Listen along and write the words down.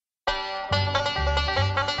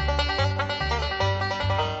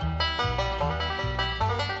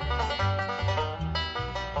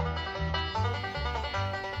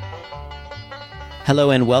Hello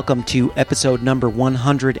and welcome to episode number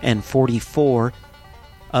 144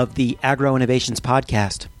 of the Agro Innovations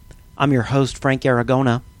Podcast. I'm your host, Frank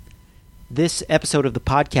Aragona. This episode of the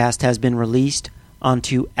podcast has been released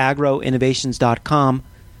onto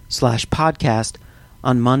agroinnovations.com/podcast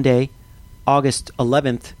on Monday, August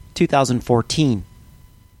 11th, 2014.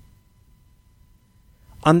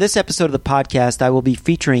 On this episode of the podcast, I will be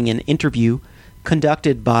featuring an interview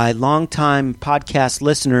conducted by longtime podcast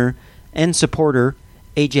listener and supporter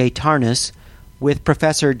A.J. Tarnas with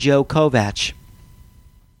Professor Joe Kovach.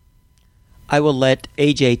 I will let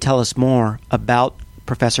A.J. tell us more about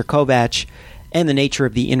Professor Kovach and the nature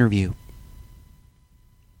of the interview.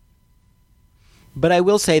 But I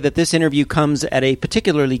will say that this interview comes at a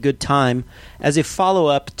particularly good time as a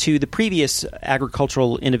follow-up to the previous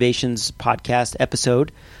Agricultural Innovations podcast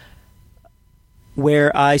episode,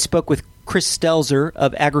 where I spoke with Chris Stelzer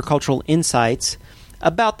of Agricultural Insights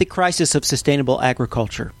about the crisis of sustainable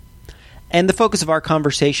agriculture. And the focus of our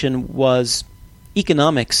conversation was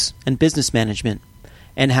economics and business management,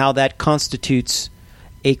 and how that constitutes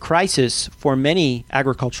a crisis for many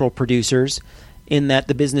agricultural producers, in that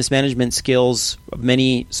the business management skills of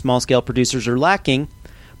many small-scale producers are lacking,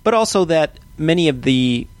 but also that many of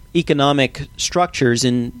the economic structures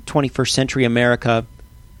in 21st century America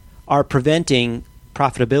are preventing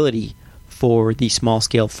profitability for the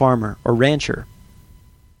small-scale farmer or rancher.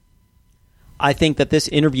 I think that this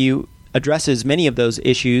interview addresses many of those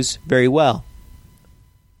issues very well,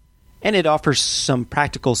 and it offers some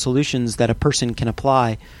practical solutions that a person can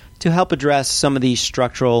apply to help address some of these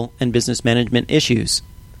structural and business management issues.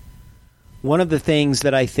 One of the things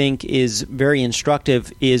that I think is very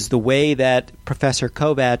instructive is the way that Professor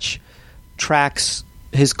Kovach tracks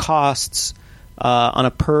his costs on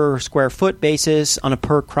a per square foot basis, on a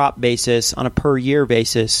per crop basis, on a per year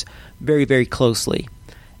basis, very, very closely.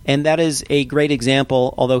 And that is a great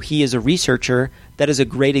example, although he is a researcher, that is a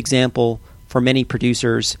great example for many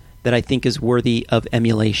producers that I think is worthy of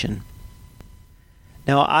emulation.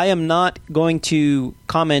 Now, I am not going to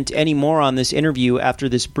comment any more on this interview after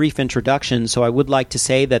this brief introduction, so I would like to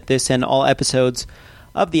say that this and all episodes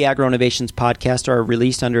of the Agro Innovations Podcast are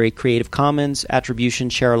released under a Creative Commons Attribution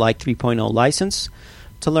Share Alike 3.0 license.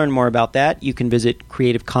 To learn more about that, you can visit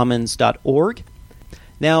creativecommons.org.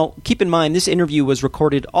 Now, keep in mind, this interview was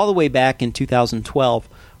recorded all the way back in 2012,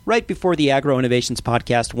 right before the Agro Innovations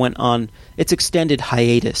Podcast went on its extended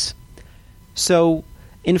hiatus. So,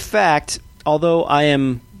 in fact, although I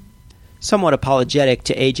am somewhat apologetic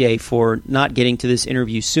to AJ for not getting to this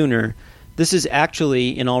interview sooner, this is actually,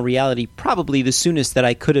 in all reality, probably the soonest that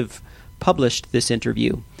I could have published this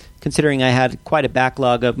interview, considering I had quite a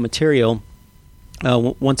backlog of material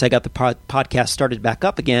once I got the podcast started back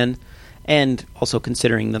up again, and also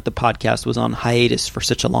considering that the podcast was on hiatus for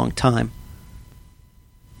such a long time.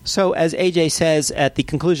 So, as AJ says at the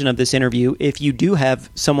conclusion of this interview, if you do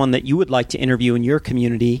have someone that you would like to interview in your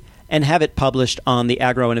community and have it published on the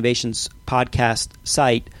Agro Innovations Podcast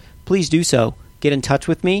site, please do so. Get in touch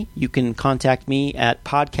with me. You can contact me at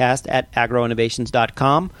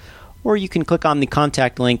podcast@agroinnovations.com, or you can click on the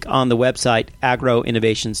contact link on the website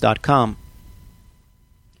agroinnovations.com.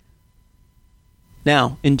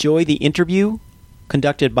 Now, enjoy the interview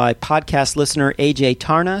conducted by podcast listener A.J.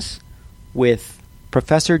 Tarnas with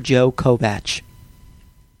Professor Joe Kovach.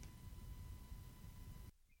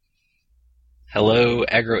 Hello,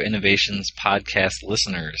 Agro Innovations Podcast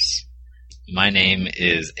listeners. My name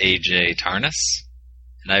is A.J. Tarnas,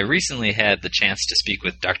 and I recently had the chance to speak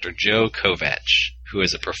with Dr. Joe Kovach, who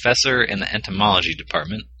is a professor in the entomology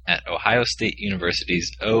department at Ohio State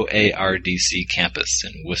University's OARDC campus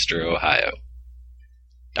in Worcester, Ohio.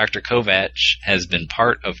 Dr. Kovach has been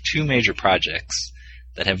part of two major projects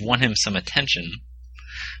that have won him some attention.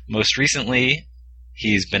 Most recently,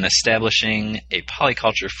 he's been establishing a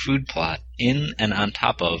polyculture food plot in and on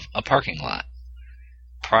top of a parking lot.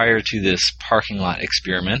 Prior to this parking lot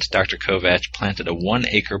experiment, Dr. Kovach planted a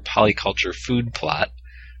 1-acre polyculture food plot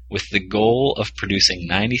with the goal of producing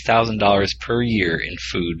 $90,000 per year in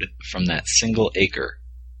food from that single acre.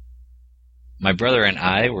 My brother and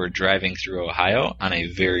I were driving through Ohio on a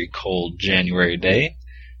very cold January day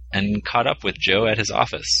and caught up with Joe at his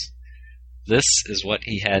office. This is what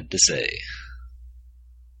he had to say.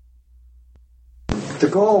 The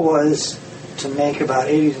goal was to make about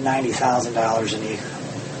 $80,000 to $90,000 an acre.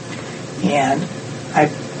 And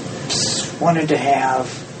I wanted to have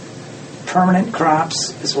permanent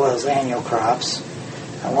crops as well as annual crops.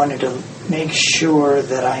 I wanted to make sure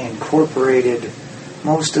that I incorporated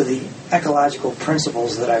most of the ecological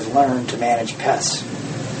principles that I've learned to manage pests.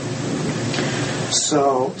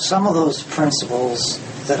 So some of those principles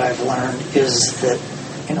that I've learned is that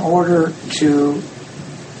in order to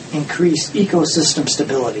increase ecosystem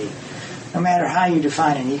stability, no matter how you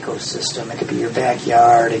define an ecosystem, it could be your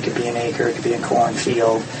backyard, it could be an acre, it could be a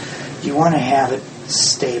cornfield, you want to have it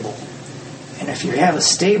stable. And if you have a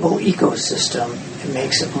stable ecosystem, it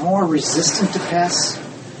makes it more resistant to pests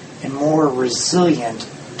and more resilient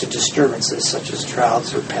to disturbances such as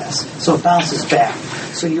droughts or pests. So it bounces back.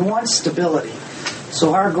 So you want stability.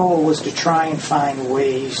 So our goal was to try and find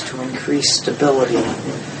ways to increase stability,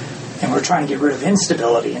 and we're trying to get rid of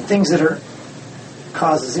instability. And things that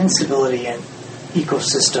causes instability in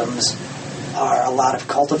ecosystems are a lot of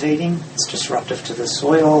cultivating. It's disruptive to the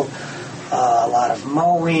soil. A lot of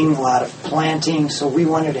mowing, a lot of planting. So we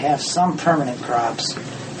wanted to have some permanent crops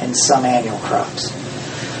and some annual crops.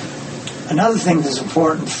 Another thing that's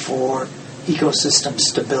important for ecosystem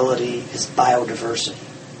stability is biodiversity.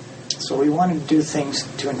 So we wanted to do things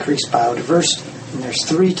to increase biodiversity. And there's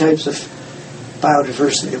 3 types of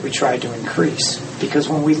biodiversity that we tried to increase. Because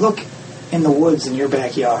when we look in the woods in your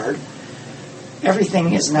backyard,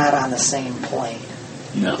 everything is not on the same plane.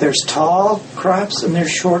 No. There's tall crops and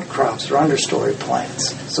there's short crops or understory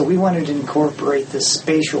plants. So we wanted to incorporate this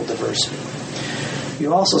spatial diversity.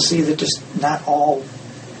 You also see that just not all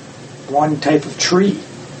one type of tree.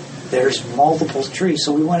 There's multiple trees.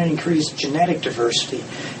 So we want to increase genetic diversity,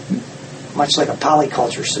 much like a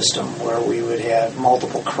polyculture system where we would have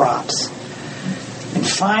multiple crops. And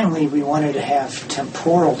finally, we wanted to have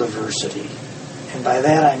temporal diversity. And by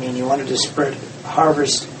that I mean you wanted to spread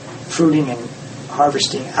fruiting and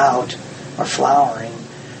harvesting out, or flowering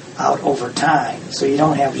out over time. So you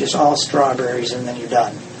don't have just all strawberries and then you're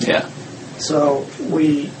done. Yeah. So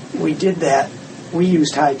we did that. We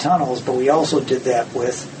used high tunnels, but we also did that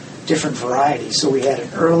with different varieties. So we had an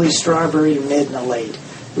early strawberry, a mid, and a late.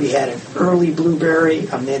 We had an early blueberry,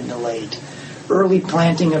 a mid, and a late. Early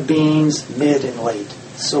planting of beans, mid, and late.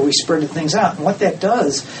 So we spread things out. And what that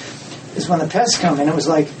does is when the pests come in, it was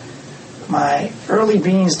like my early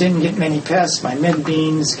beans didn't get many pests. My mid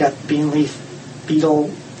beans got bean leaf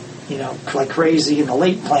beetle, like crazy, and the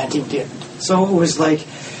late planting didn't. So it was like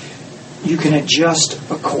you can adjust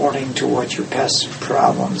according to what your pest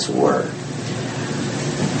problems were.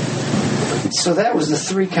 So that was the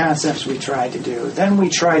 3 concepts we tried to do. Then we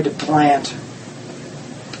tried to plant.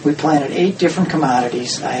 We planted 8 different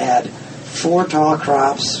commodities. I had 4 tall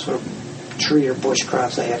crops, or tree or bush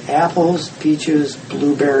crops. I had apples, peaches,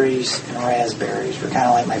 blueberries, and raspberries were kind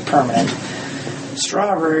of like my permanent.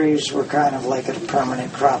 Strawberries were kind of like a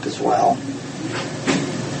permanent crop as well.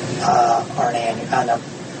 Or an annual.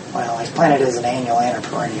 Well, I planted it as an annual and a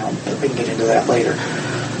perennial, but we can get into that later.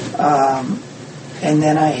 And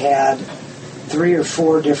then I had 3 or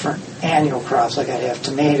 4 different annual crops. Like I'd have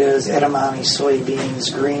tomatoes, edamame,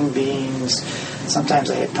 soybeans, green beans. Sometimes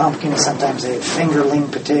I had pumpkins. Sometimes I had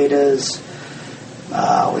fingerling potatoes.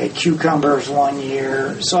 We had cucumbers one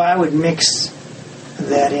year. So I would mix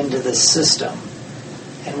that into the system.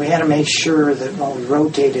 And we had to make sure that when we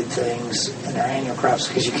rotated things in our annual crops,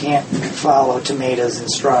 because you can't follow tomatoes and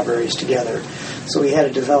strawberries together. So we had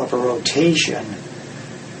to develop a rotation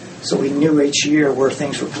so we knew each year where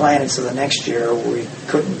things were planted, so the next year we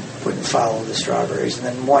wouldn't follow the strawberries. And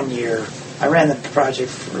then one year, I ran the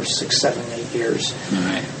project for 6, 7, 8 years.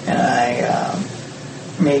 Right. And I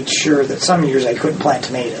made sure that some years I couldn't plant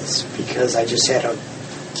tomatoes because I just had to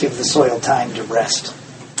give the soil time to rest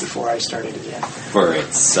before I started again. For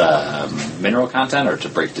its mineral content or to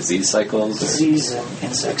break disease cycles? Disease and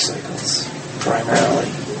insect cycles,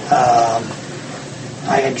 primarily.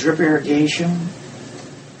 I had drip irrigation.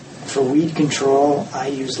 For weed control, I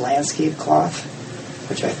use landscape cloth,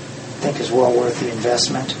 which I think is well worth the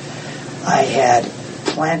investment. I had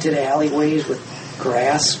planted alleyways with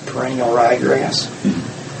grass, perennial ryegrass.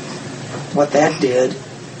 Mm-hmm. What that did,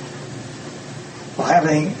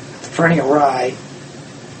 having the perennial rye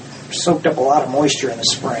soaked up a lot of moisture in the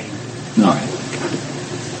spring. All right.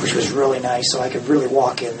 Which was really nice, so I could really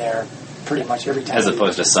walk in there pretty much every time. As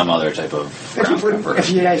opposed to some other type of ground cover.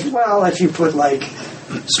 If you put like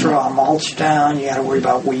straw mulch down, you got to worry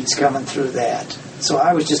about weeds coming through that. So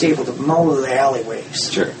I was just able to mow the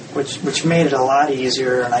alleyways, sure, which made it a lot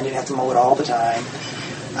easier, and I didn't have to mow it all the time.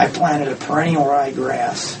 I planted a perennial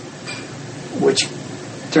ryegrass, which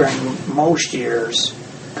during most years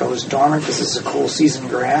goes dormant because it's a cool season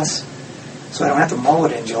grass. So I don't have to mow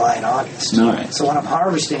it in July and August. All right. So when I'm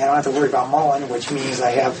harvesting, I don't have to worry about mowing, which means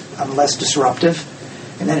I'm less disruptive.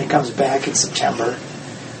 And then it comes back in September.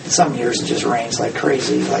 Some years it just rains like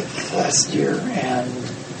crazy, like last year, and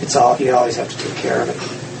you always have to take care of it.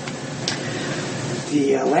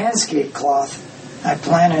 The landscape cloth, I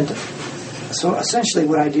planted So essentially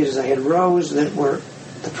what I did is I had rows that were,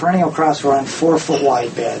 the perennial crops were on 4-foot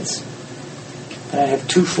wide beds. And I'd have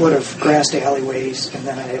 2 foot of grassed alleyways, and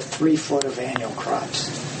then I'd have 3 foot of annual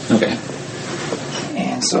crops. Okay.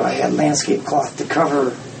 And so I had landscape cloth to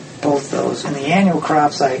cover both those. And the annual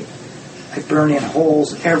crops, I burn in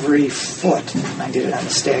holes every foot. I did it on the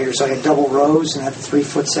stagger, so I had double rows in that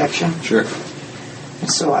 3-foot section. Sure. And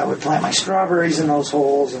so I would plant my strawberries in those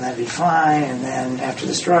holes, and that'd be fine. And then after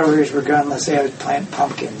the strawberries were gone, let's say I would plant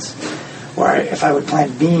pumpkins. Or if I would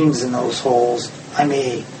plant beans in those holes, I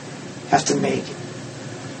may have to make,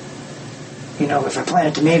 if I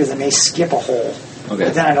planted tomatoes, I may skip a hole. Okay.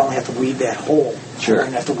 But then I'd only have to weed that hole. Sure. I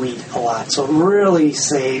wouldn't have to weed a lot. So it really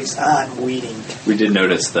saves on weeding. We did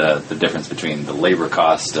notice the difference between the labor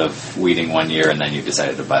cost of weeding one year and then you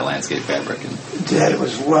decided to buy landscape fabric. That it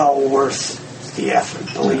was well worth the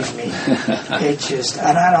effort, believe me. It just,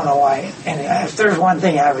 and I don't know why. And if there's one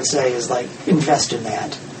thing I would say is invest in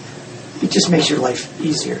that. It just makes your life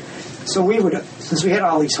easier. So we would, since we had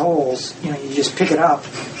all these holes, you just pick it up,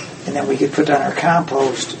 and then we could put down our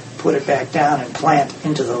compost, put it back down, and plant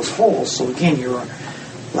into those holes. So again, you're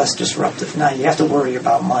less disruptive. Now you have to worry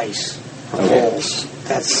about mice or holes.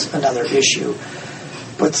 That's another issue.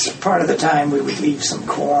 But part of the time we would leave some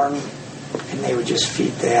corn, and they would just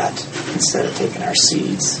feed that instead of taking our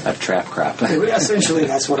seeds. A trap crop. Essentially,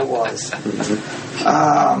 that's what it was.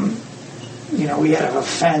 We had a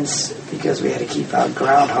fence because we had to keep out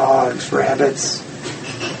groundhogs, rabbits,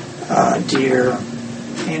 deer,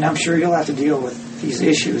 and I'm sure you'll have to deal with these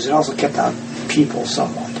issues. It also kept out people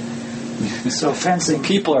somewhat. So fencing.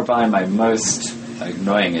 People are probably my most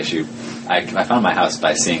annoying issue. I found my house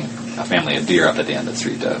by seeing a family of deer up at the end of the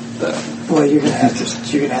street. Well, you're gonna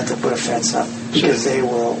have to put a fence up because they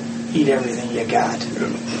will eat everything you got.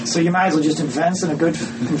 So you might as well just invest in a good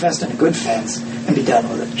fence and be done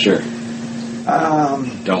with it. Sure.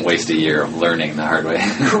 Don't waste a year of learning the hard way.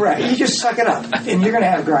 Correct. You just suck it up, and you're going to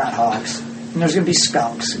have groundhogs, and there's going to be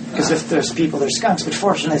skunks because if there's people, there's skunks. But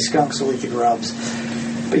fortunately, skunks will eat the grubs.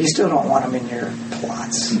 But you still don't want them in your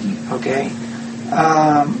plots. Okay.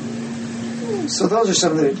 So those are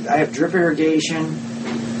some of the. I have drip irrigation,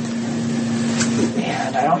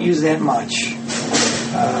 and I don't use that much.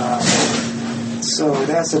 So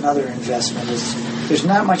that's another investment. There's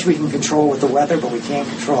not much we can control with the weather, but we can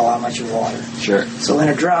control how much you water. Sure. So in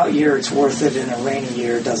a drought year, it's worth it. In a rainy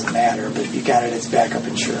year, it doesn't matter. But if you got it, it's backup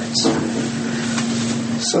insurance.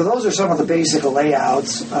 So those are some of the basic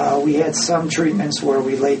layouts. We had some treatments where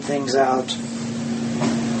we laid things out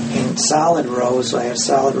in solid rows. So I had a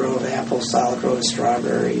solid row of apples, solid row of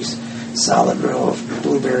strawberries, solid row of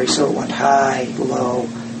blueberries. So it went high, low,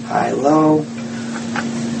 high, low.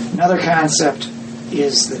 Another concept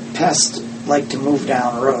is that pests like to move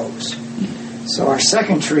down rows. So our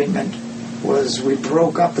second treatment was we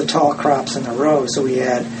broke up the tall crops in the rows. So we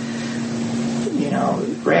had,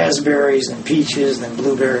 raspberries and peaches, then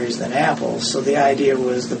blueberries, then apples. So the idea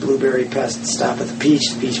was the blueberry pest would stop at the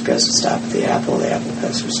peach pest would stop at the apple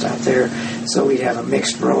pest would stop there. So we'd have a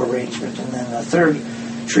mixed row arrangement. And then the third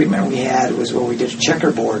treatment we had was where we did a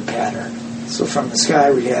checkerboard pattern. So from the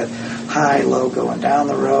sky we had high, low going down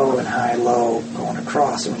the row and high, low going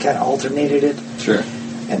across. And we kind of alternated it. Sure.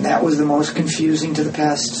 And that was the most confusing to the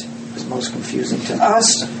pest. It was most confusing to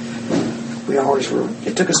us. We always were.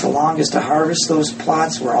 It took us the longest to harvest those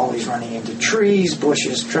plots. We're always running into trees,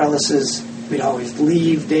 bushes, trellises. We'd always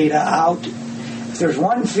leave data out. If there's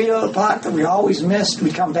one field plot that we always missed,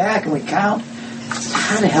 we'd come back and we'd count.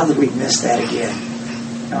 How the hell did we miss that again?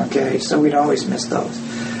 Okay, so we'd always miss those.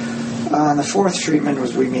 The fourth treatment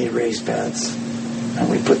was we made raised beds. And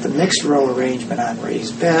we put the mixed row arrangement on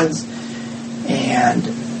raised beds. And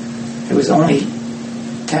it was only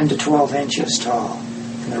 10 to 12 inches tall.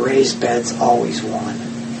 And the raised beds always won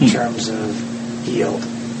in terms of yield.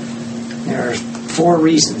 There are 4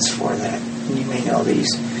 reasons for that, and you may know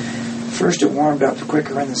these. First, it warmed up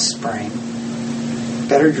quicker in the spring.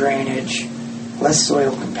 Better drainage, less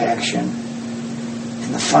soil compaction.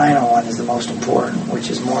 And the final one is the most important,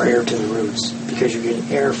 which is more air to the roots, because you're getting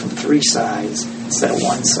air from 3 sides instead of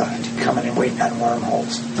 1 side, coming and waiting on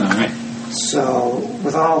wormholes. All right. So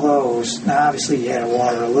with all those, now obviously you had to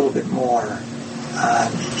water a little bit more.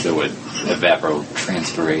 So it would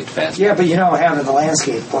evapotranspirate faster. Yeah, but having the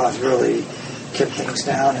landscape cloth really kept things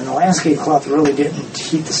down, and the landscape cloth really didn't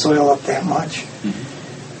heat the soil up that much.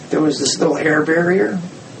 Mm-hmm. There was this little air barrier,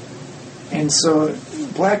 and so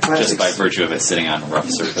black plastics... Just by virtue of it sitting on a rough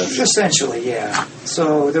surface? Essentially, yeah.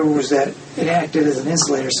 So there was that, it acted as an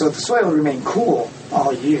insulator, so the soil would remain cool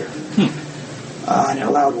all year. and it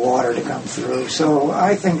allowed water to come through. So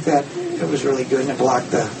I think that it was really good, and it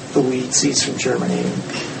blocked the weed seeds from germinating.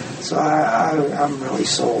 So I'm really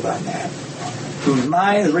sold on that.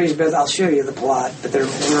 The raised beds, I'll show you the plot, but they're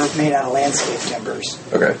made out of landscape timbers.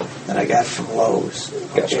 Okay. That I got from Lowe's.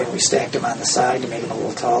 Gotcha. Okay, we stacked them on the side to make them a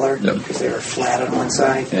little taller because they were flat on one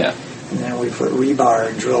side. Yeah. And then we put rebar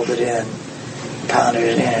and drilled it in, pounded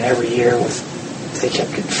it in, and every year they kept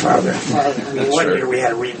getting farther and farther. One year we had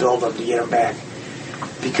to rebuild them to get them back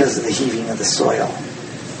because of the heaving of the soil.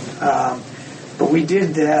 But we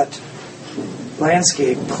did that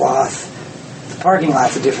landscape cloth. The parking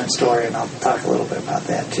lot's a different story, and I'll talk a little bit about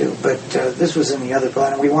that too. But this was in the other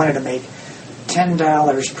plot, and we wanted to make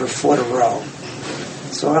 $10 per foot a row.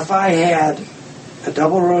 So if I had a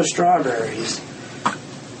double row of strawberries,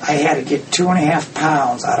 I had to get 2.5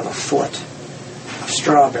 pounds out of a foot of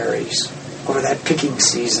strawberries over that picking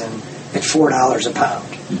season at $4 a pound.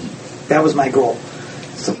 That was my goal.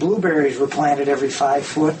 So blueberries were planted every 5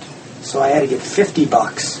 foot, so I had to get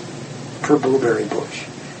 $50 per blueberry bush.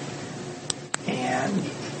 And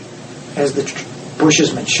as the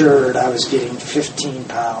bushes matured, I was getting 15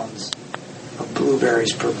 pounds of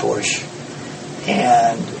blueberries per bush.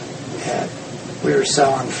 And we were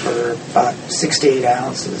selling for about 6 to 8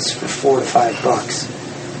 ounces for $4 to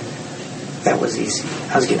 $5. That was easy.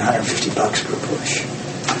 I was getting $150 per bush.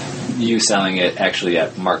 You selling it actually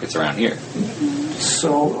at markets around here?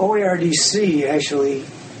 So OARDC actually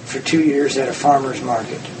for 2 years had a farmer's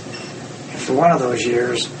market. And for one of those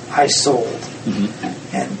years, I sold.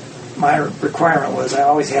 Mm-hmm. And my requirement was I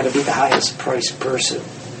always had to be the highest priced person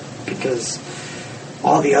because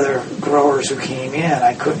all the other growers who came in,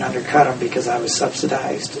 I couldn't undercut them because I was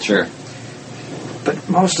subsidized. Sure. But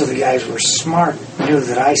most of the guys were smart, knew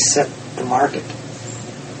that I set the market.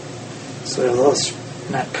 So those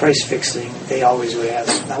not price fixing, they always would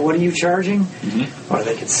ask, now what are you charging? Mm-hmm. Or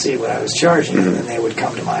they could see what I was charging, and then they would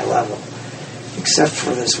come to my level. Except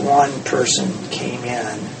for this one person came in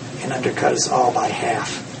and undercut us all by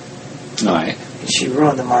half. All right. And she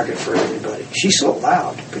ruined the market for everybody. She sold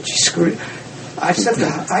out, but she screwed. I set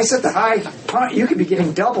the high. You could be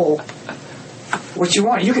getting double what you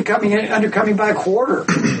want. You could undercut me by a quarter.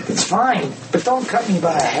 It's fine, but don't cut me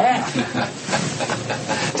by a half.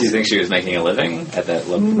 Do you think she was making a living at that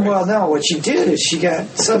low price? Well, no. What she did is she got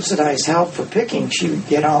subsidized help for picking. She would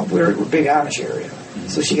get all. We're a big Amish area,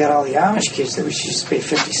 so she got all the Amish kids that she used to pay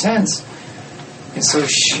 50 cents. And so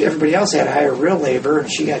everybody else had to hire real labor,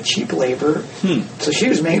 and she got cheap labor. So she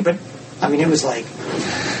was making, but I mean, it was like,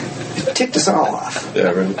 it ticked us all off.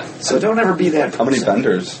 Yeah, right. So don't ever be that person. How many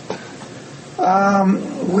vendors?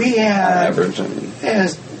 We had, on average, I mean.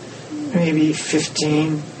 Maybe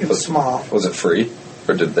 15. It was small. Was it free?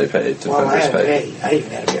 Or did they pay? Did well, I vendors had to pay? pay. I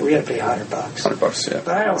even had to pay. We had to pay $100. $100, yeah.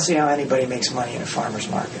 But I don't see how anybody makes money in a farmer's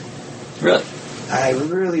market. Really? I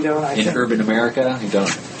really don't. I in think urban America, you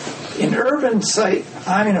don't? In urban site,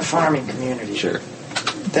 I'm in a farming community. Sure.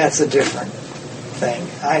 That's a different thing.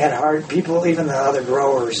 I had hard people, even the other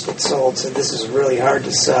growers that sold said this is really hard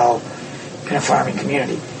to sell in a farming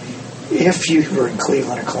community. If you were in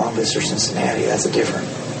Cleveland or Columbus or Cincinnati, that's a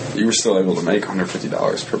different. You were still able to make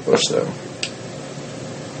 $150 per bush, though.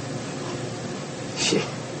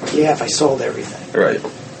 Yeah, if I sold everything. Right.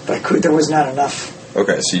 But there was not enough.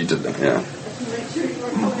 Okay, so you did that, yeah.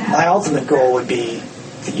 My ultimate goal would be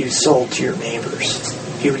that you sold to your neighbors.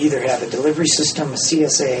 You would either have a delivery system, a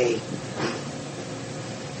CSA,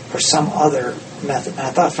 or some other method. And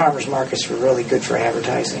I thought farmers markets were really good for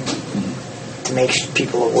advertising to make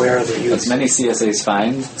people aware of the use. As many CSAs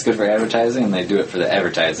find it's good for advertising, and they do it for the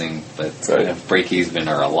advertising, but right. a break-even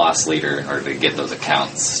or a loss leader in order to get those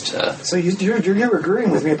accounts to... So you're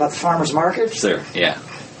agreeing with me about the farmers market? Sure, yeah.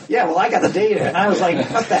 Yeah, well, I got the data, and I was like,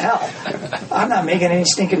 what the hell? I'm not making any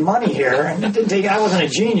stinking money here. And it didn't take, I wasn't a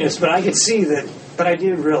genius, but I could see that. But I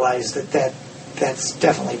did realize that's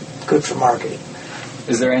definitely good for marketing.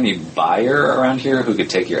 Is there any buyer around here who could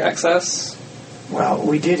take your excess? Well,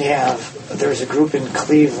 we did have, there's a group in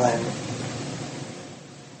Cleveland,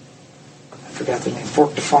 I forgot the name,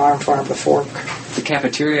 Fork to Farm, Farm to Fork. The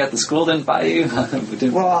cafeteria at the school didn't buy you?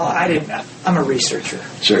 Well, I didn't. I'm a researcher.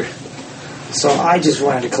 Sure. So I just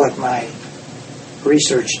wanted to collect my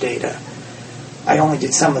research data. I only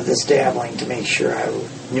did some of this dabbling to make sure I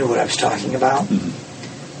knew what I was talking about.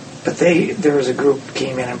 Mm-hmm. But there was a group that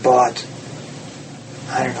came in and bought,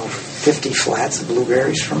 50 flats of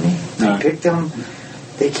blueberries from me. I picked them.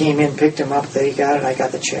 They came in, picked them up. They got it. I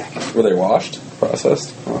got the check. Were they washed?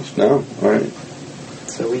 Processed? Washed? No? All right.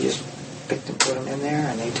 So we just picked them, put them in there,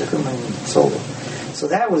 and they took them and sold them. So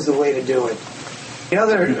that was the way to do it. The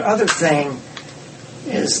other thing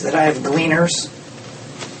is that I have gleaners.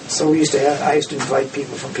 So I used to invite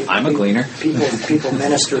people from people. I'm a gleaner. People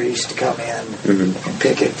ministries to come in and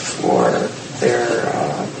pick it for their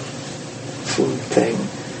food thing,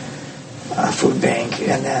 food bank.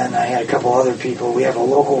 And then I had a couple other people. We have a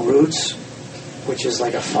local roots, which is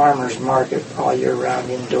like a farmer's market all year round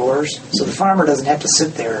indoors. So the farmer doesn't have to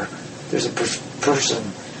sit there. There's a person.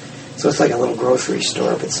 So it's like a little grocery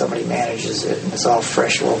store, but somebody manages it, and it's all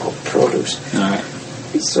fresh local produce. All right.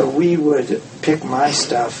 So we would pick my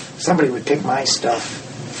stuff. Somebody would pick my stuff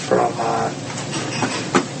from,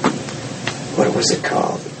 what was it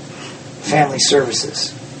called? Family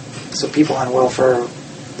Services. So people on welfare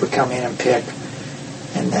would come in and pick,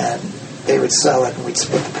 and then they would sell it, and we'd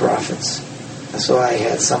split the profits. And so I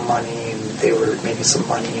had some money, and they were making some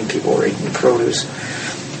money, and people were eating the produce.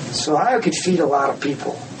 So I could feed a lot of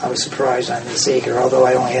people. I was surprised on this acre, although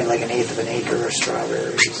I only had like 1/8 of an acre of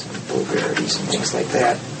strawberries and blueberries and things like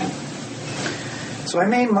that. So I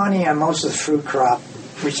made money on most of the fruit crop,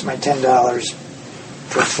 reached my $10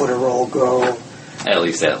 per foot of roll go. At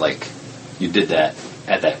least you did that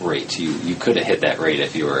at that rate. You could have hit that rate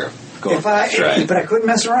if you were going stride. But I couldn't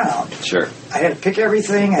mess around. Sure. I had to pick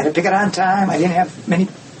everything. I had to pick it on time. I didn't have many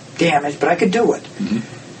damage, but I could do it. Mm-hmm.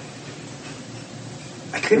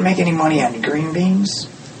 I couldn't make any money on green beans.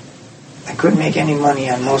 I couldn't make any money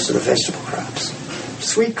on most of the vegetable crops.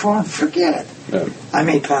 Sweet corn, forget it. Yeah. I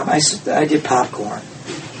made I did popcorn,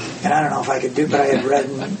 and I don't know if I could do, but I had red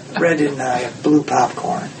and blue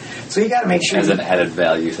popcorn. So you got to make sure as an added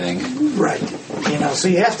value thing, right? So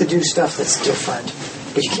you have to do stuff that's different,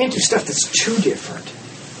 but you can't do stuff that's too different.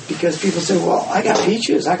 Because people say, well, I got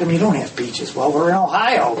peaches. How come you don't have peaches? Well, we're in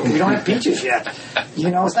Ohio. We don't have peaches yet.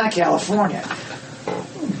 It's not California.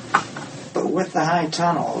 But with the high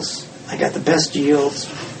tunnels, I got the best yields.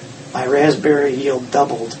 My raspberry yield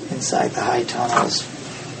doubled inside the high tunnels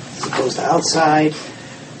as opposed to outside.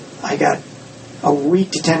 I got a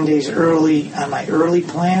week to 10 days early on my early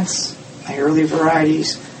plants, my early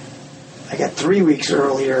varieties. I got 3 weeks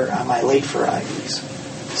earlier on my late varieties.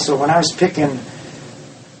 So when I was picking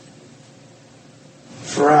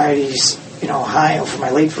varieties in Ohio for my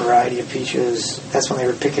late variety of peaches, that's when they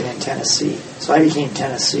were picking in Tennessee. So I became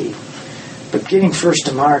Tennessee. But getting first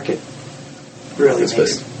to market really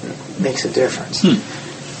makes a difference.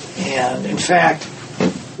 And in fact,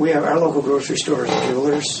 we have our local grocery store is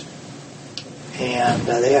Jewelers, and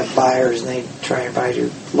they have buyers, and they try and buy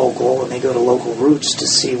local, and they go to local routes to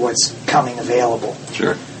see what's coming available.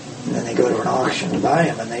 Sure. And then they go to an auction to buy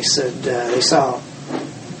them, and they said they saw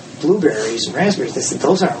blueberries and raspberries. They said,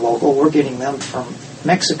 those aren't local. We're getting them from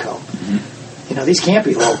Mexico. Mm-hmm. These can't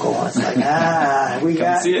be local. And it's like, we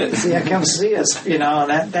got see it. Come see us.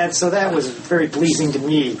 And so that was very pleasing to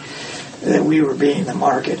me that we were being the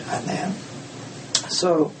market on that.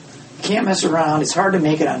 So you can't mess around. It's hard to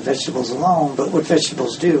make it on vegetables alone, but what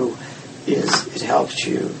vegetables do is it helps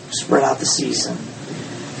you spread out the season.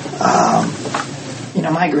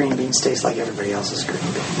 My green beans taste like everybody else's green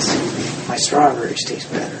beans. My strawberries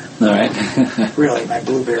taste better. All right. Really, my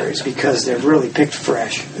blueberries, because they're really picked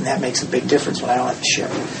fresh, and that makes a big difference when I don't have to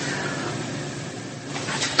ship.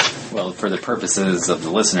 Well, for the purposes of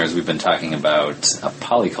the listeners, we've been talking about a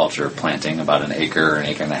polyculture planting, about an acre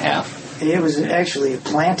and a half. It was actually a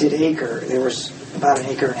planted acre. There was about an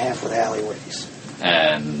acre and a half with alleyways.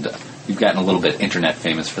 And you've gotten a little bit internet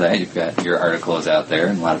famous for that. You've got your article is out there,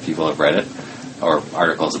 and a lot of people have read it, or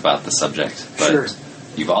articles about the subject. But sure.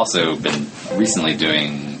 You've also been recently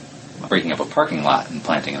breaking up a parking lot and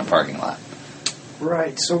planting in a parking lot.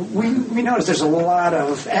 Right. So we noticed there's a lot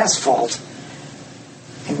of asphalt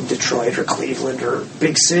in Detroit or Cleveland or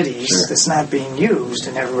big cities sure. that's not being used,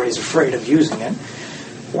 and everybody's afraid of using it.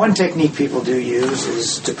 One technique people do use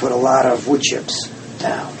is to put a lot of wood chips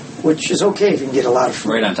down, which is okay if you can get a lot of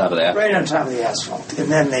fruit. Right on top of that. Right on top of the asphalt.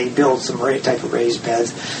 And then they build some type of raised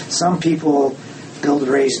beds. Some people build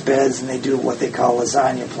raised beds and they do what they call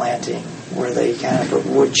lasagna planting, where they kind of put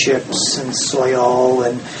wood chips and soil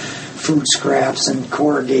and food scraps and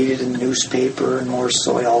corrugated and newspaper and more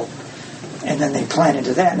soil. And then they plant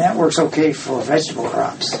into that, and that works okay for vegetable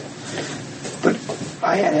crops. But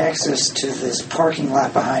I had access to this parking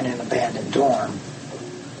lot behind an abandoned dorm,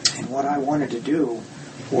 and what I wanted to do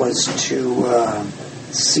was to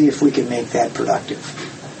see if we could make that productive.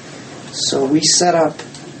 So we set up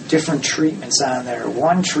different treatments on there.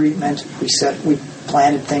 One treatment, we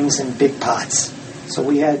planted things in big pots. So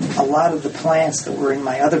we had a lot of the plants that were in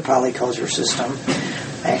my other polyculture system.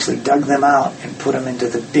 I actually dug them out and put them into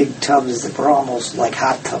the big tubs that were almost like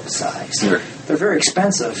hot tub size. Sure. They're very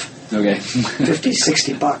expensive. Okay. $50,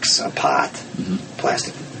 $60 a pot,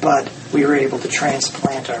 plastic but we were able to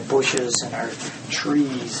transplant our bushes and our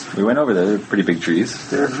trees. We went over there. They're pretty big trees.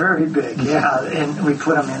 They're very big, yeah, and we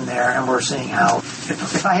put them in there, and we're seeing how,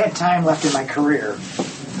 if I had time left in my career,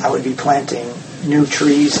 I would be planting new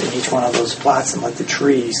trees in each one of those plots and let the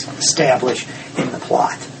trees establish in the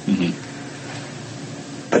plot. Mm-hmm.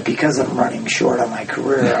 But because I'm running short on my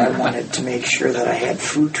career, I wanted to make sure that I had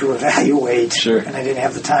fruit to evaluate, Sure. and I didn't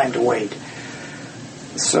have the time to wait.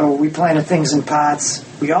 So we planted things in pots.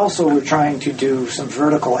 We also were trying to do some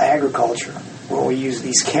vertical agriculture, where we use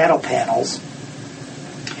these cattle panels,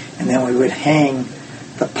 and then we would hang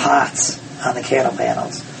the pots on the cattle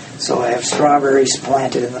panels. So I have strawberries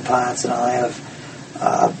planted in the pots, and I'll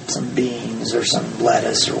have some beans or some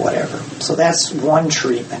lettuce or whatever. So that's one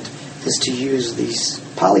treatment, is to use these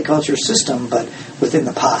polyculture system, but within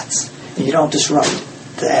the pots. And you don't disrupt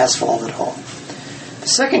the asphalt at all. The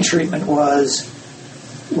second treatment was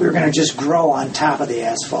we were going to just grow on top of the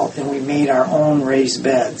asphalt, and we made our own raised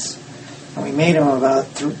beds. And we made them about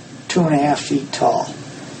 2.5 feet tall.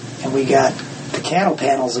 And we got the cattle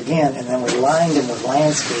panels again, and then we lined them with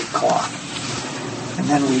landscape cloth. And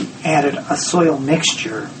then we added a soil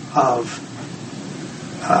mixture of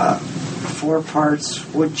 4 parts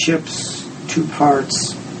wood chips, 2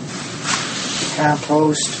 parts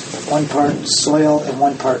compost, 1 part soil, and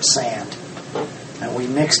 1 part sand. And we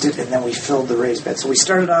mixed it, and then we filled the raised bed. So we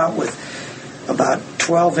started out with about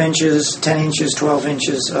 12 inches, 10 inches, 12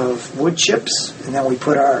 inches of wood chips, and then we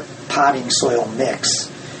put our potting soil mix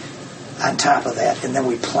on top of that, and then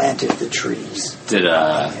we planted the trees. Did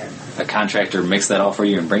a contractor mix that all for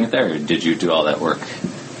you and bring it there, or did you do all that work?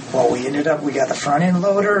 Well, we got the front end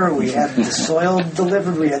loader, we had the soil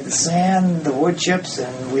delivered, we had the sand, the wood chips,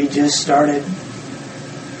 and we just started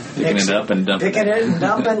Picking it up and dumping picking it and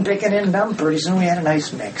dumping, picking it and dumping. Pretty soon we had a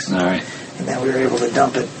nice mix. All right. And then we were able to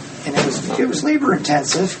dump it. And it was labor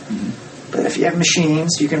intensive, but if you have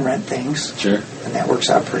machines, you can rent things. Sure. And that works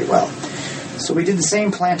out pretty well. So we did the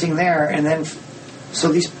same planting there, and then,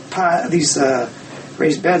 so these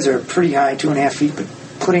raised beds are pretty high, 2.5 feet, but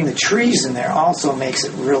putting the trees in there also makes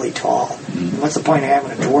it really tall. And what's the point of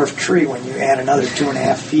having a dwarf tree when you add another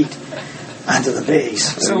 2.5 feet onto the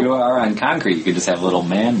base? So you are on concrete. You could just have a little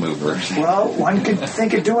man mover. Well, one could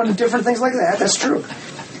think of doing different things like that. That's true.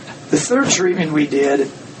 The third treatment we did,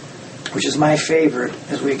 which is my favorite,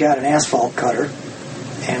 is we got an asphalt cutter,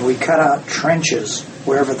 and we cut out trenches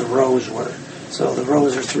wherever the rows were. So the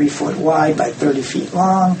rows are 3 foot wide by 30 feet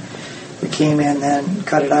long. We came in then,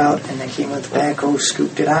 cut it out, and then came with the backhoe,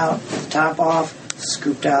 scooped it out, the top off,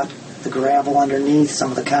 scooped out the gravel underneath, some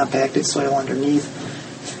of the compacted soil underneath,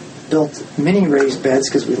 built mini raised beds,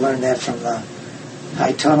 because we learned that from the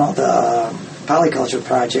high tunnel, the polyculture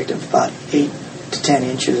project, of about 8 to 10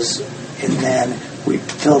 inches, and then we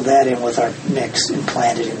filled that in with our mix and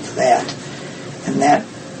planted into that. And that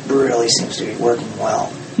really seems to be working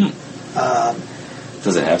well.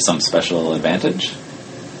 Does it have some special advantage?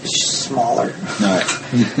 It's just smaller. All right.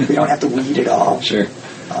 We don't have to weed it all. Sure.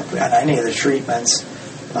 On any of the treatments.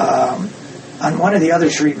 On one of the other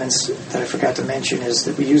treatments that I forgot to mention is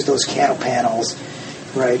that we use those cattle panels,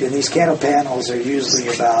 right? And these cattle panels are usually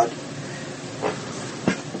about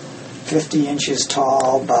 50 inches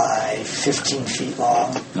tall by 15 feet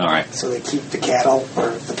long. All right. So they keep the cattle or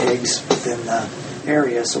the pigs within the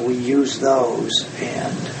area. So we use those,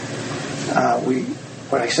 and we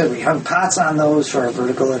hung pots on those for our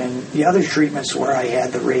vertical. And in the other treatments where I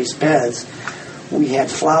had the raised beds, we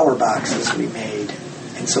had flower boxes we made.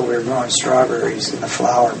 And so we were growing strawberries in the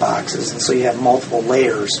flower boxes. And so you have multiple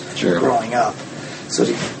layers growing up. So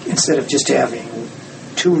instead of just having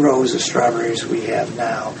 2 rows of strawberries, we have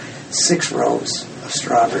now 6 rows of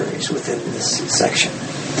strawberries within this section.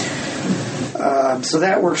 So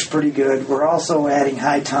that works pretty good. We're also adding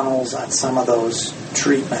high tunnels on some of those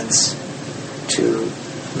treatments to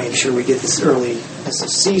make sure we get this early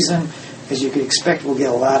season. As you could expect, we'll get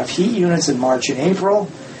a lot of heat units in March and April,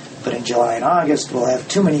 but in July and August we'll have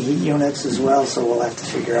too many heat units as well, so we'll have to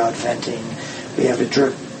figure out venting. We have a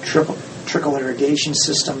trickle irrigation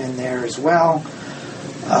system in there as well.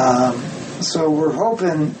 So we're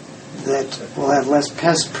hoping that we'll have less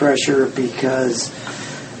pest pressure, because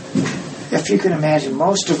if you can imagine,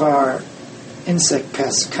 most of our insect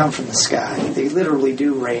pests come from the sky. They literally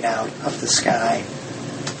do rain out of the sky.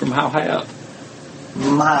 From how high up?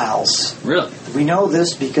 Miles. Really? We know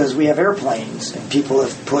this because we have airplanes, and people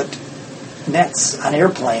have put nets on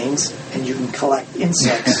airplanes, and you can collect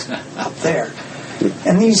insects up there.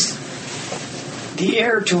 And the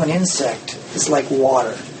air to an insect is like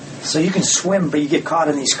water. So you can swim, but you get caught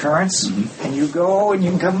in these currents, and you go and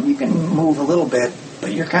you can move a little bit,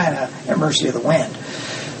 but you're kind of at mercy of the wind.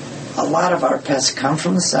 a lot of our pests come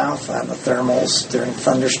from the south on the thermals during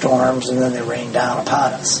thunderstorms, and then they rain down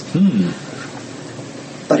upon us.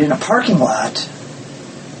 But in a parking lot,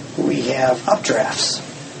 we have updrafts,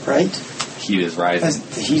 right? Heat is rising.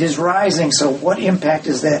 The heat is rising, so what impact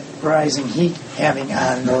is that rising heat having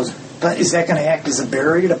on those? But is that going to act as a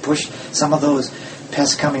barrier to push some of those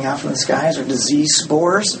pests coming out from the skies, or disease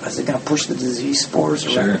spores? Is it going to push the disease spores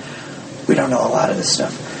around? Sure. We don't know a lot of this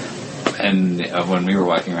stuff. And when we were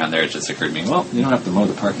walking around there, it just occurred to me, well, you don't have to mow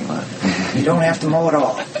the parking lot. You don't have to mow at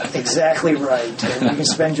all. Exactly right. And you can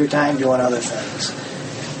spend your time doing other things.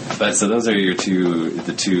 But so those are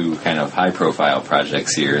the two kind of high-profile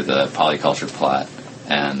projects here, the polyculture plot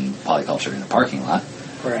and polyculture in a parking lot.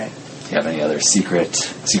 Right. Do you have any other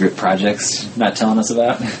secret projects not telling us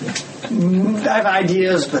about? I have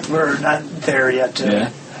ideas, but we're not there yet.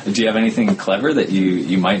 Yeah. Do you have anything clever that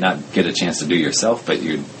you might not get a chance to do yourself, but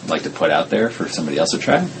you'd like to put out there for somebody else to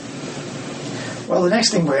try? Well, the next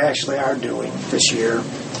thing we actually are doing this year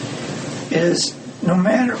is,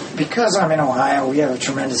 because I'm in Ohio, we have a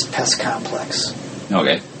tremendous pest complex.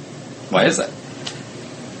 Okay. Why is that?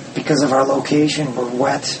 Because of our location, we're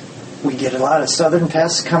wet. We get a lot of southern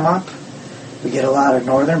pests come up. We get a lot of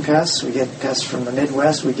northern pests. We get pests from the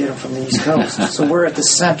Midwest. We get them from the East Coast. So we're at the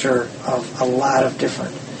center of a lot of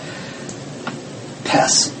different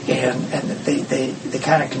pests, and they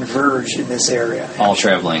kind of converge in this area. All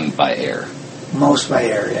traveling by air. Most by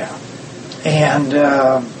air, yeah. And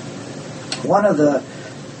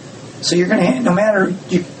so you're going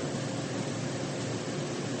to,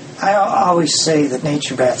 I always say that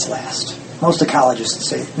nature bats last. Most ecologists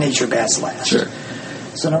say nature bats last. Sure.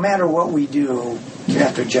 So no matter what we do, you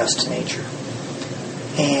have to adjust to nature.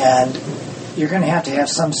 And you're going to have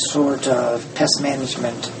some sort of pest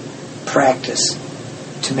management practice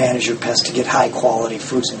to manage your pests to get high-quality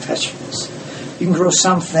fruits and vegetables. You can grow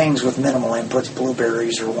some things with minimal inputs.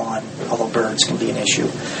 Blueberries are one, although birds can be an issue.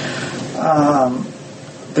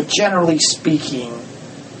 But generally speaking,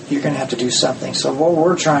 you're going to have to do something. So what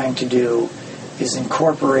we're trying to do is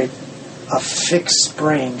incorporate a fixed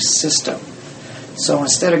spraying system. So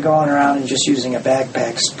instead of going around and just using a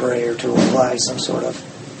backpack sprayer to apply some sort of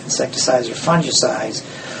insecticides or fungicides,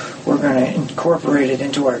 we're going to incorporate it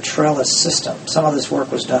into our trellis system. Some of this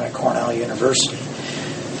work was done at Cornell University.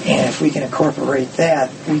 And if we can incorporate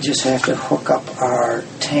that, we just have to hook up our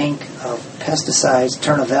tank of pesticides,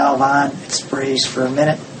 turn a valve on, it sprays for a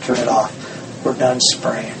minute, turn it off. We're done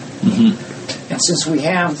spraying. Mm-hmm. And since we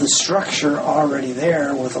have the structure already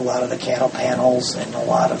there with a lot of the cattle panels and a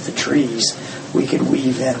lot of the trees, we could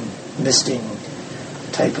weave in misting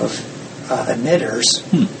type of emitters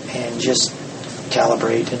and just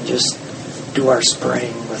calibrate and just do our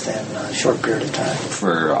spraying within a short period of time.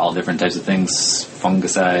 For all different types of things,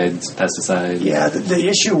 fungicides, pesticides? Yeah, the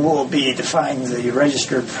issue will be to find the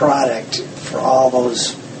registered product for all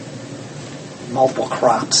those multiple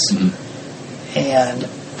crops. Mm-hmm. And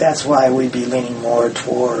that's why we'd be leaning more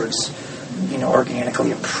towards,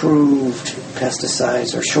 organically approved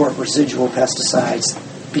pesticides or short residual pesticides.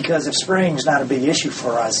 Because if spraying is not a big issue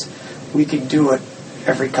for us, we could do it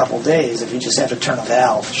every couple days if you just have to turn a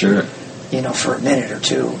valve. Sure. For a minute or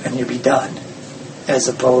two, and you'd be done. As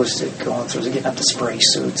opposed to going through getting up to spray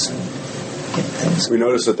suits and getting things. We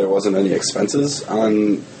noticed that there wasn't any expenses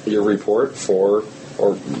on your report or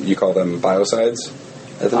you call them biocides,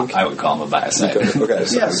 I think? I would call them a biocide. Okay.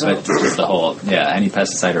 Yeah, so but just the whole, any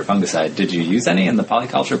pesticide or fungicide. Did you use any in the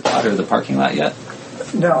polyculture plot or the parking lot yet?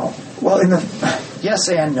 No. Well, yes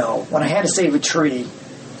and no. When I had to save a tree,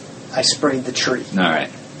 I sprayed the tree. All right.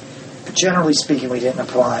 But generally speaking, we didn't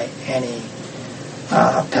apply any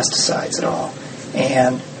pesticides at all.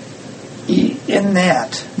 And in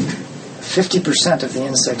that, 50% of the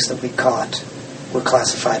insects that we caught were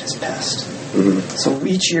classified as pests. Mm-hmm. So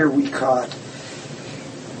each year we caught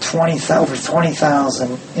over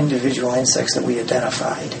 20,000 individual insects that we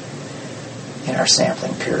identified in our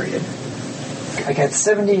sampling period. I got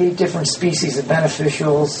 78 different species of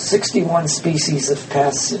beneficials, 61 species of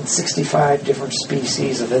pests, and 65 different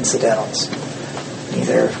species of incidentals,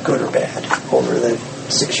 either good or bad, over the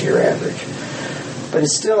 6-year average. But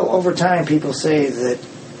it's still, over time, people say that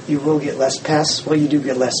you will get less pests. Well, you do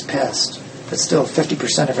get less pests, but still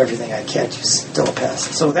 50% of everything I catch is still a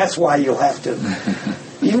pest. So that's why you'll have to,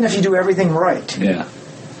 even if you do everything right,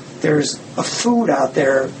 there's a food out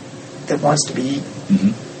there that wants to be eaten.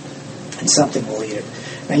 Mm-hmm. And something will eat it.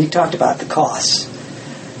 Now, you talked about the costs.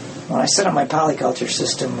 When I set up my polyculture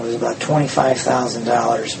system, it was about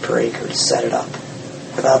 $25,000 per acre to set it up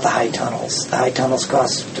without the high tunnels. The high tunnels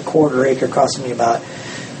cost, a quarter acre cost me about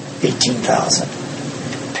 $18,000.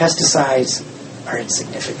 Pesticides are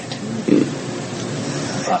insignificant.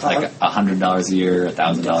 Like $100 a year,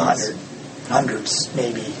 $1,000? Hundreds,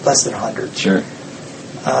 maybe less than 100. Sure.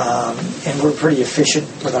 And we're pretty efficient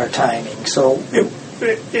with our timing. So,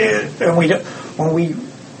 if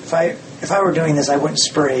I were doing this, I wouldn't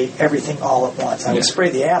spray everything all at once. I would spray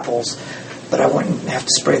the apples, but I wouldn't have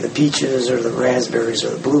to spray the peaches or the raspberries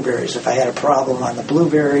or the blueberries. If I had a problem on the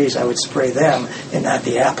blueberries, I would spray them and not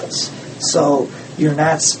the apples. So you're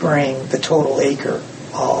not spraying the total acre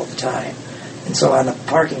all the time. And so on the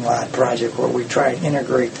parking lot project where we try and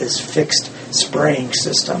integrate this fixed spraying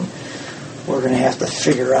system, we're going to have to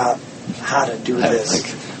figure out how to do this. Like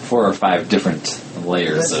 4 or 5 different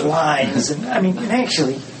layers of lines. And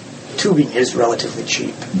actually, tubing is relatively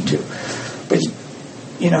cheap, too. But,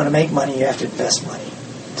 to make money, you have to invest money.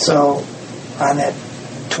 So on that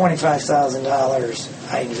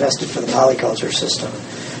 $25,000 I invested for the polyculture system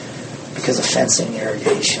because of fencing,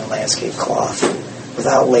 irrigation, landscape cloth.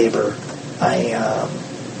 Without labor,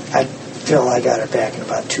 I feel I got it back in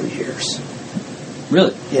about 2 years.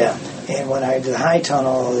 Really? Yeah. And when I did the high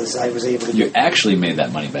tunnels, I was able to... You actually made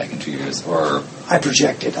that money back in 2 years, or... I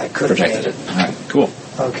projected. I could have made it. All right, cool.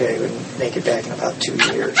 Okay, we'd make it back in about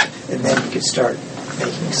 2 years. And then you could start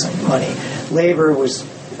making some money. Labor was,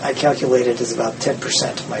 I calculated, as about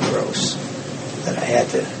 10% of my gross that I had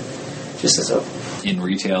to, just as a... In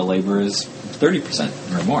retail, labor is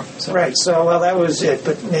 30% or more. So. Right, so, that was it,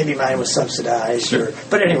 but maybe mine was subsidized. Sure.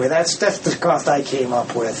 But anyway, that's the cost I came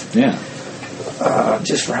up with. Yeah.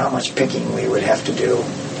 Just for how much picking we would have to do.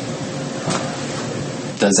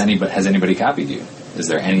 Has anybody copied you? Is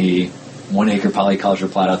there any 1 acre polyculture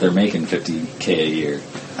plot out there making $50K a year?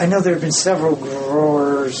 I know there have been several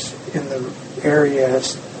growers in the area have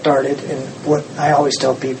started, and what I always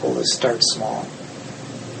tell people is start small.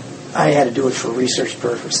 I had to do it for research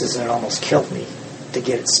purposes, and it almost killed me to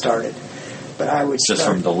get it started. But I would just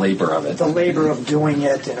from the labor of it. The labor of doing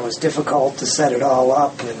it, and it was difficult to set it all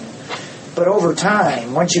up. But over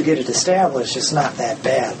time, once you get it established, it's not that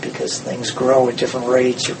bad because things grow at different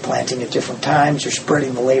rates. You're planting at different times. You're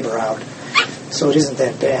spreading the labor out, so it isn't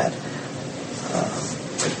that bad.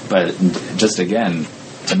 But just again,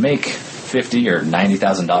 to make $50,000 or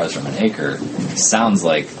 $90,000 from an acre sounds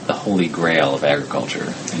like the holy grail of agriculture,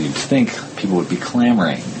 and you'd think people would be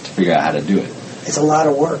clamoring to figure out how to do it. It's a lot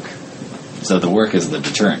of work. So the work is the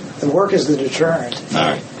deterrent. The work is the deterrent. All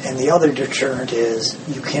right. And the other deterrent is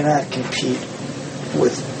you cannot compete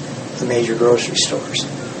with the major grocery stores.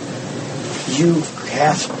 You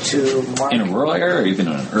have to market. In a rural area or even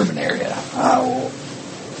in an urban area?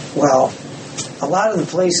 Well, a lot of the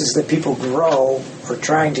places that people grow or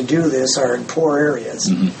trying to do this are in poor areas.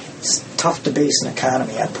 Mm-hmm. It's tough to base an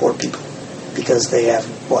economy on poor people because they have,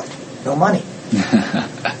 no money.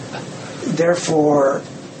 Therefore,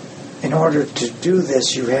 in order to do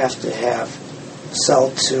this, you have to sell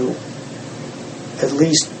to at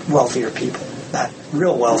least wealthier people. Not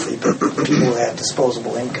real wealthy, but people who have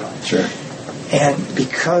disposable income. Sure. And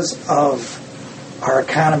because of our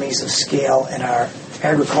economies of scale and our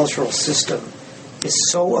agricultural system is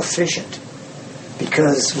so efficient,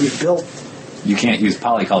 because we've built... You can't use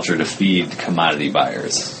polyculture to feed commodity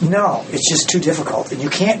buyers. No, it's just too difficult. And you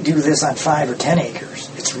can't do this on 5 or 10 acres.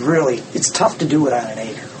 It's tough to do it on an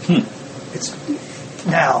acre.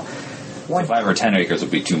 Now, so 5 or 10 acres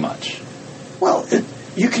would be too much. Well,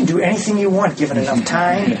 you can do anything you want given enough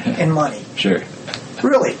time and money. Sure.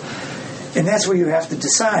 Really. And that's where you have to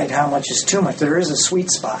decide how much is too much. There is a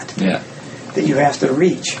sweet spot that you have to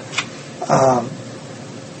reach.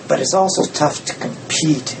 But it's also tough to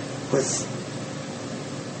compete with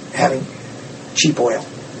having cheap oil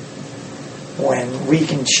when we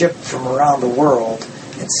can ship from around the world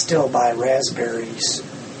and still buy raspberries,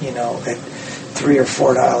 at $3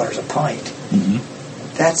 or $4 a pint. Mm-hmm.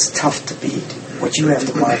 That's tough to beat. What you have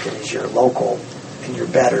to market is you're local and you're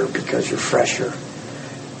better because you're fresher.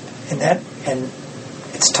 And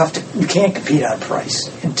it's tough you can't compete on price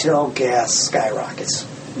until gas skyrockets,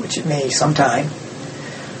 which it may sometime.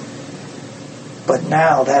 But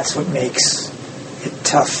now that's what makes it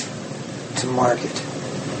tough to market.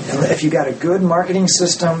 And if you got a good marketing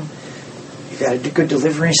system, you got a good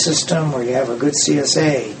delivery system, or you have a good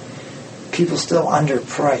CSA, people still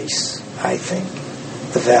underprice, I think,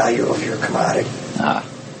 the value of your commodity.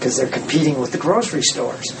 Because they're competing with the grocery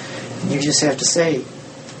stores. And you just have to say,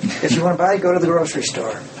 if you want to buy it, go to the grocery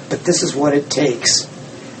store. But this is what it takes.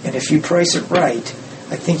 And if you price it right,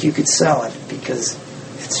 I think you could sell it because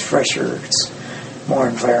it's fresher, it's more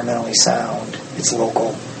environmentally sound, it's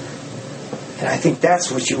local. And I think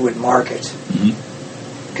that's what you would market.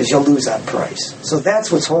 Because you'll lose on price. So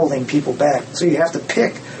that's what's holding people back. So you have to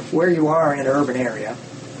pick where you are in an urban area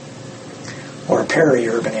or a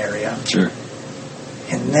peri-urban area. Sure.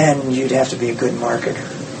 And then you'd have to be a good marketer.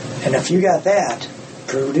 And if you got that,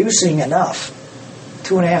 producing enough,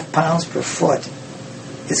 2.5 pounds per foot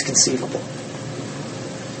is conceivable.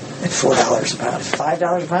 At $4 a pound. At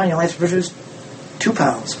 $5 a pound, you only have to produce 2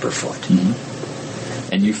 pounds per foot.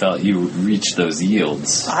 Mm-hmm. And you felt you reached those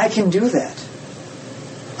yields. I can do that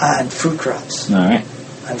on fruit crops. All right.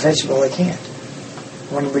 On vegetable, I can't.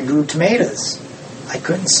 When we grew tomatoes, I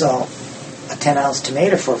couldn't sell a 10-ounce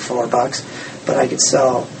tomato for $4, but I could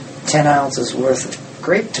sell 10 ounces worth of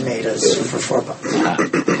grape tomatoes for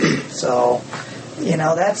 $4. So,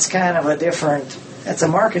 that's kind of that's a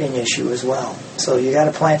marketing issue as well. So you got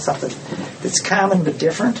to plant something that's common but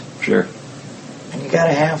different. Sure. And you got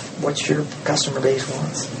to have what your customer base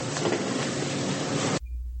wants.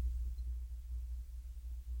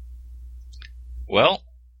 Well,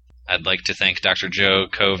 I'd like to thank Dr. Joe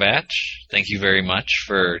Kovach. Thank you very much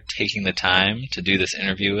for taking the time to do this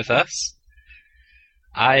interview with us.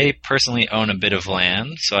 I personally own a bit of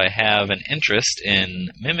land, so I have an interest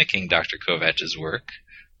in mimicking Dr. Kovach's work.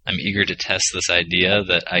 I'm eager to test this idea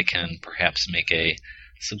that I can perhaps make a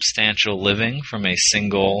substantial living from a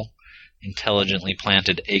single, intelligently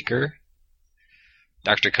planted acre.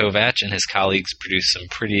 Dr. Kovach and his colleagues produced some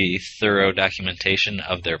pretty thorough documentation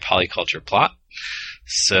of their polyculture plot,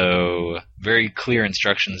 so very clear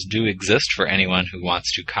instructions do exist for anyone who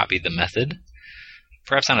wants to copy the method.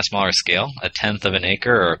 Perhaps on a smaller scale, 1/10 of an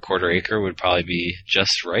acre or 1/4 acre would probably be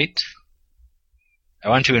just right. I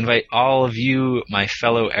want to invite all of you, my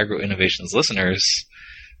fellow Agro-Innovations listeners,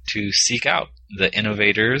 to seek out the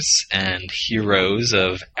innovators and heroes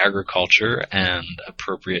of agriculture and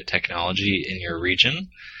appropriate technology in your region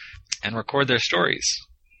and record their stories.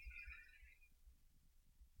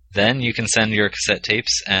 Then you can send your cassette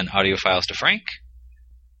tapes and audio files to Frank.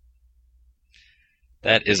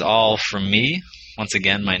 That is all from me. Once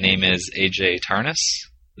again, my name is AJ Tarnas.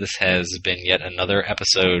 This has been yet another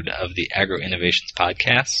episode of the Agro-Innovations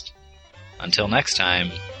Podcast. Until next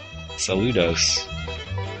time, saludos.